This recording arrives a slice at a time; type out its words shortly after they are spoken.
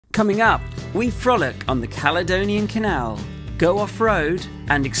Coming up, we frolic on the Caledonian Canal, go off-road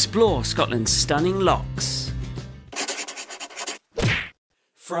and explore Scotland's stunning lochs.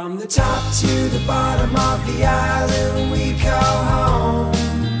 From the top to the bottom of the island we call home,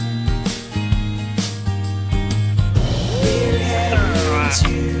 we're heading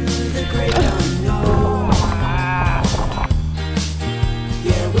to the great unknown.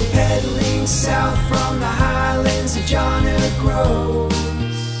 Yeah, we're pedaling south from the highlands of John O'Groats.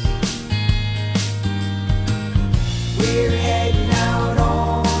 We're heading out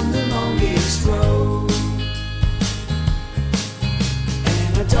on the longest road,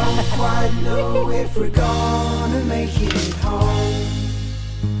 and I don't quite know if we're gonna make it home.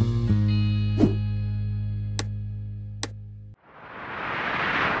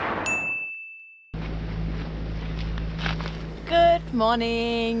 Good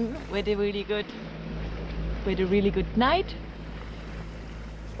morning with a really good night.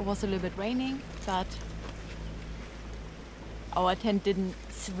 It was a little bit raining, but our tent didn't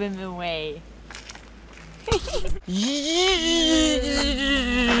swim away.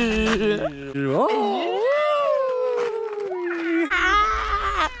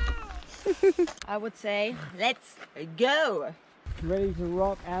 I would say, let's go! Ready to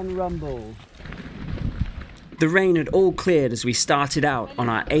rock and rumble. The rain had all cleared as we started out on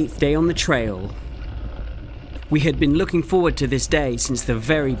our 8th day on the trail. We had been looking forward to this day since the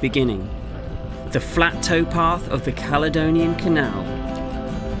very beginning. The flat towpath of the Caledonian Canal.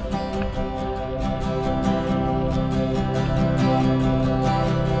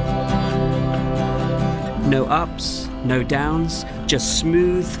 No ups, no downs, just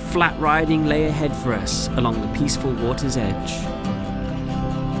smooth, flat riding lay ahead for us along the peaceful water's edge.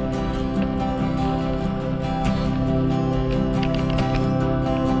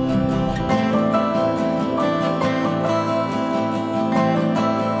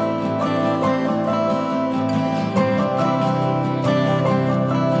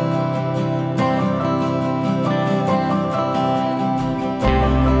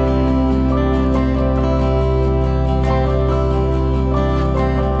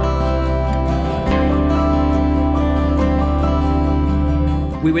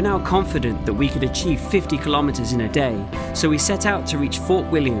 We were now confident that we could achieve 50 kilometers in a day, so we set out to reach Fort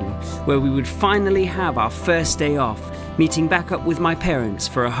William, where we would finally have our first day off, meeting back up with my parents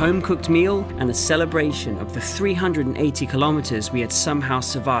for a home-cooked meal and a celebration of the 380 kilometers we had somehow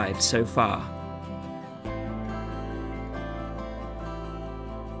survived so far.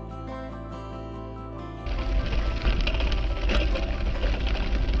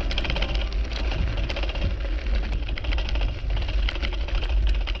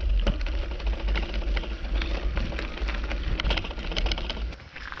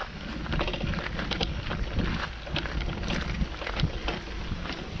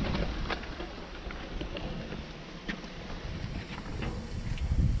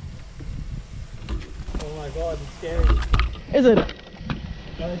 Oh my god, it's scary. Is it?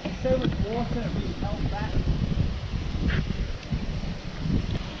 There's so much water being held back.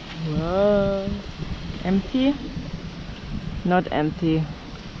 Whoa. Empty? Not empty.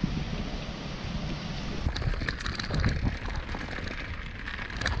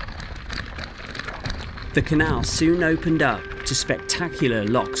 The canal soon opened up to spectacular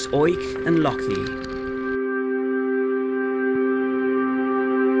Lochs Oik and Lochs.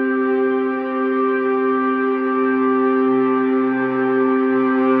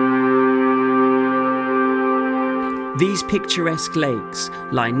 These picturesque lakes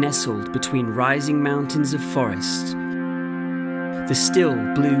lie nestled between rising mountains of forest, the still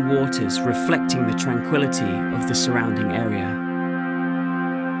blue waters reflecting the tranquility of the surrounding area.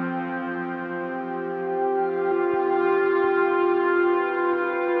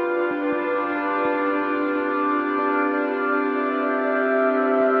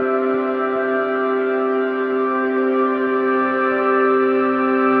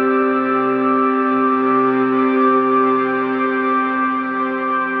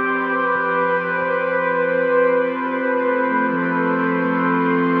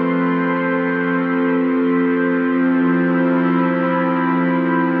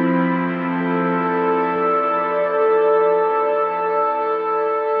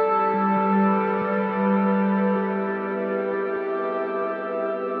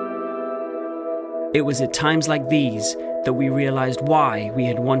 It was at times like these that we realized why we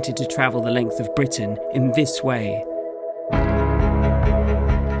had wanted to travel the length of Britain in this way.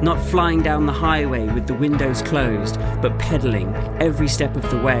 Not flying down the highway with the windows closed, but pedaling every step of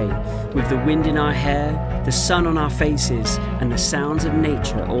the way, with the wind in our hair, the sun on our faces, and the sounds of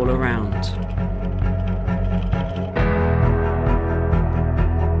nature all around.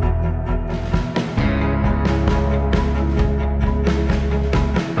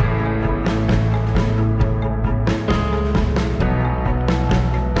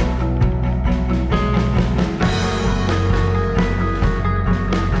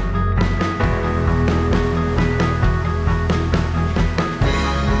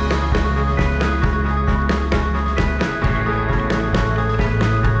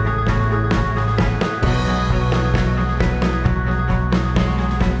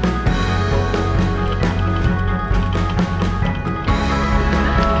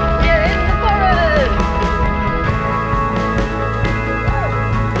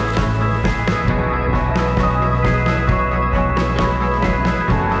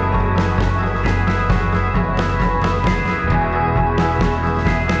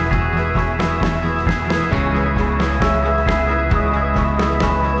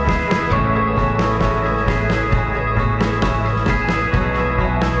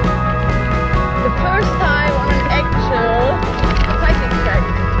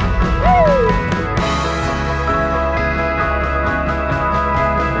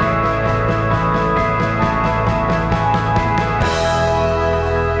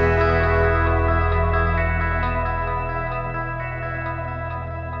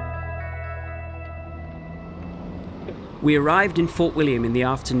 We arrived in Fort William in the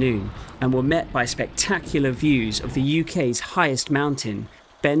afternoon and were met by spectacular views of the UK's highest mountain,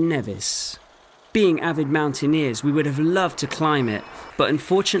 Ben Nevis. Being avid mountaineers, we would have loved to climb it, but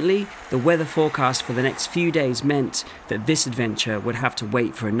unfortunately, the weather forecast for the next few days meant that this adventure would have to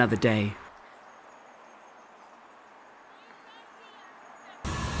wait for another day.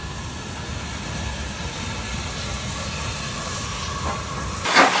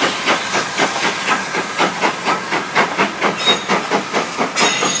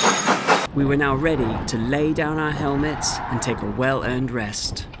 We were now ready to lay down our helmets and take a well-earned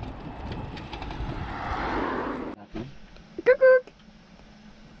rest.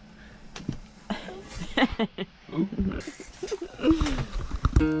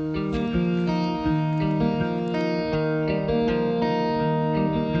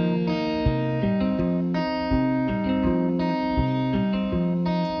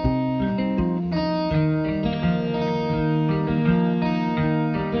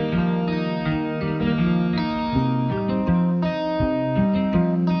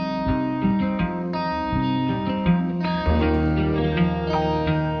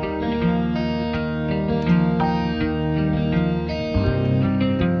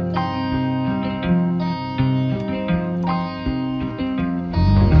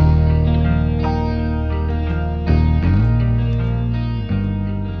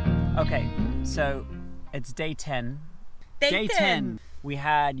 Okay, so it's day 10. Day 10! We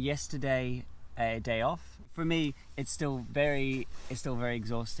had yesterday a day off. For me, it's still very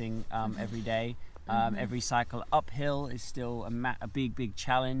exhausting every day. Every cycle uphill is still a big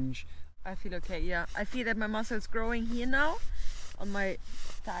challenge. I feel okay, yeah. I feel that my muscles growing here now on my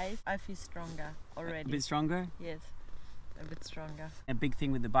thighs. I feel stronger already. A bit stronger? Yes, a bit stronger. A big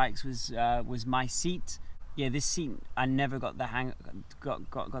thing with the bikes was my seat. Yeah, this seat, I never got the hang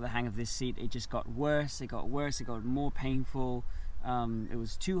of this seat. It just got worse. It got more painful. It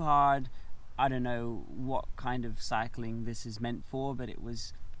was too hard. I don't know what kind of cycling this is meant for, but it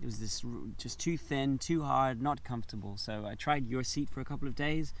was this just too thin, too hard, not comfortable. So I tried your seat for a couple of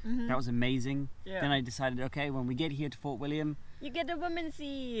days. That was amazing. Yeah. Then I decided, okay, when we get here to Fort William, you get a woman's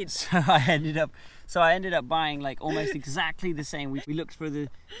seat. So I ended up buying like almost exactly the same. We looked for the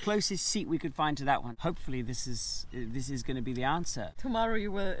closest seat we could find to that one. Hopefully this is going to be the answer. Tomorrow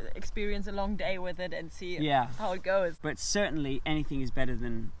you will experience a long day with it and see how it goes. But certainly anything is better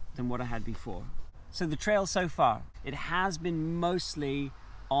than what I had before. So the trail so far, it has been mostly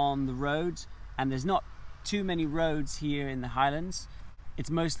on the roads, and there's not too many roads here in the Highlands. It's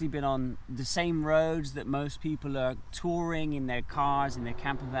mostly been on the same roads that most people are touring in their cars, in their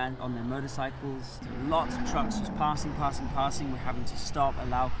camper van, on their motorcycles. Lots of trucks just passing. We're having to stop,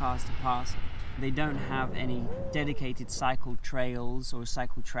 allow cars to pass. They don't have any dedicated cycle trails or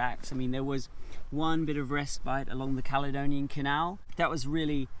cycle tracks. I mean, there was one bit of respite along the Caledonian Canal. That was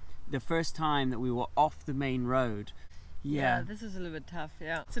really the first time that we were off the main road. Yeah, this is a little bit tough,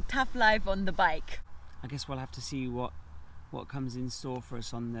 yeah. It's a tough life on the bike. I guess we'll have to see what comes in store for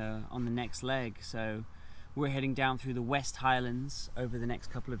us on the next leg. So we're heading down through the West Highlands over the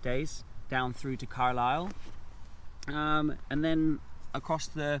next couple of days, down through to Carlisle, and then across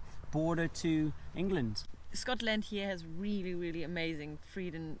the border to England. Scotland here has really amazing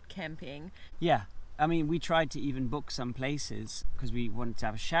freedom camping. Yeah, I mean, we tried to even book some places because we wanted to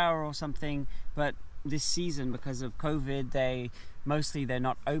have a shower or something, but this season, because of COVID, they're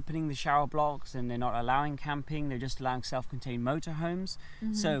not opening the shower blocks and they're not allowing camping. They're just allowing self-contained motorhomes.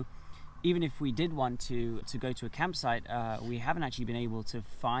 So even if we did want to go to a campsite, we haven't actually been able to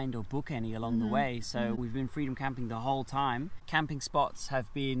find or book any along the way. So we've been freedom camping the whole time. Camping spots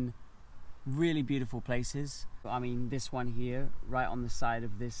have been really beautiful places. I mean, this one here, right on the side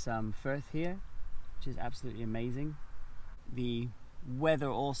of this firth here, which is absolutely amazing. The weather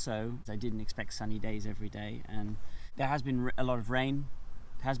also, I didn't expect sunny days every day, and there has been a lot of rain.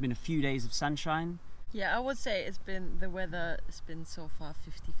 There has been a few days of sunshine. Yeah, I would say the weather has been so far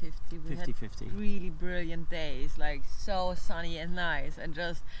 50-50. We 50-50. had really brilliant days, like so sunny and nice and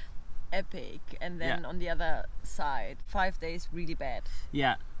just epic. And then on the other side, 5 days really bad.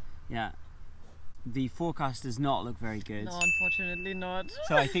 Yeah. The forecast does not look very good. No, unfortunately not.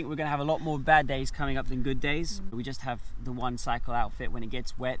 So I think we're going to have a lot more bad days coming up than good days. We just have the one cycle outfit. When it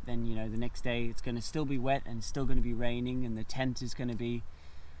gets wet, then the next day it's going to still be wet and it's still going to be raining and the tent is going to be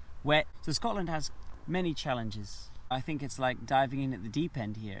wet. So Scotland has many challenges. I think it's like diving in at the deep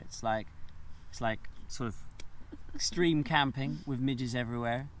end here. It's like sort of extreme camping with midges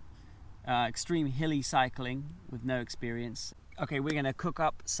everywhere. Extreme hilly cycling with no experience. Okay, we're going to cook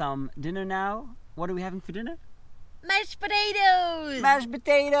up some dinner now. What are we having for dinner? Mashed potatoes! Mashed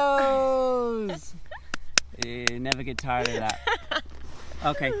potatoes! Never get tired of that.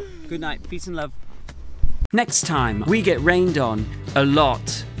 Okay, good night. Peace and love. Next time, we get rained on a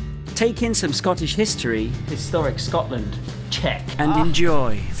lot. Take in some Scottish history, historic Scotland, check, and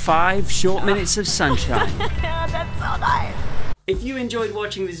enjoy 5 short minutes of sunshine. That's so nice. If you enjoyed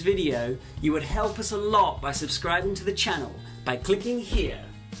watching this video, you would help us a lot by subscribing to the channel by clicking here.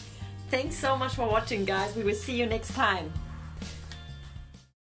 Thanks so much for watching, guys. We will see you next time.